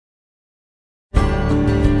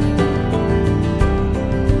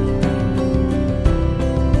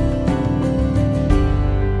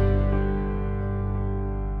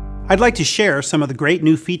I'd like to share some of the great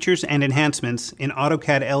new features and enhancements in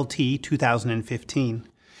AutoCAD LT 2015.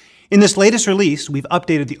 In this latest release, we've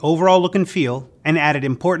updated the overall look and feel and added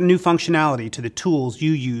important new functionality to the tools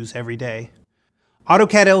you use every day.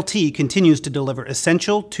 AutoCAD LT continues to deliver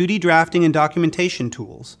essential 2D drafting and documentation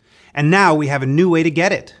tools, and now we have a new way to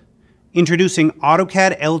get it. Introducing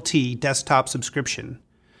AutoCAD LT Desktop Subscription.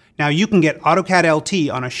 Now you can get AutoCAD LT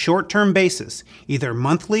on a short-term basis, either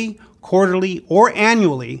monthly, quarterly, or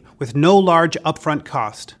annually with no large upfront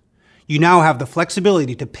cost. You now have the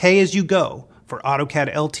flexibility to pay as you go for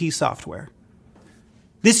AutoCAD LT software.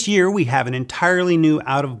 This year we have an entirely new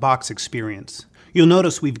out-of-box experience. You'll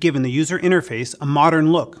notice we've given the user interface a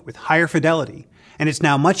modern look with higher fidelity, and it's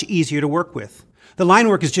now much easier to work with. The line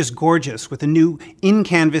work is just gorgeous with the new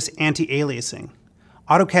in-canvas anti-aliasing.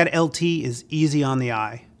 AutoCAD LT is easy on the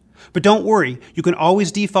eye. But don't worry, you can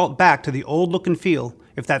always default back to the old look and feel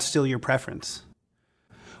if that's still your preference.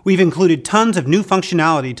 We've included tons of new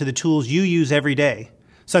functionality to the tools you use every day,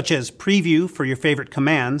 such as preview for your favorite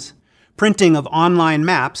commands, printing of online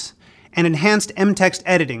maps, and enhanced MText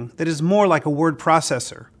editing that is more like a word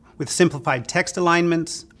processor, with simplified text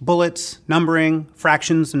alignments, bullets, numbering,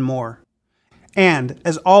 fractions, and more. And,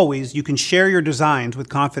 as always, you can share your designs with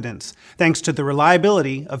confidence, thanks to the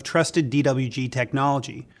reliability of trusted DWG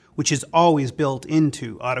technology, which is always built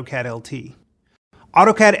into AutoCAD LT.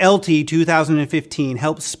 AutoCAD LT 2015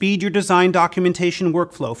 helps speed your design documentation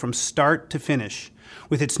workflow from start to finish.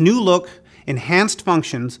 With its new look, enhanced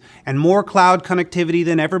functions, and more cloud connectivity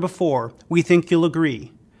than ever before, we think you'll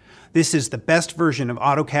agree. This is the best version of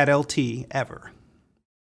AutoCAD LT ever.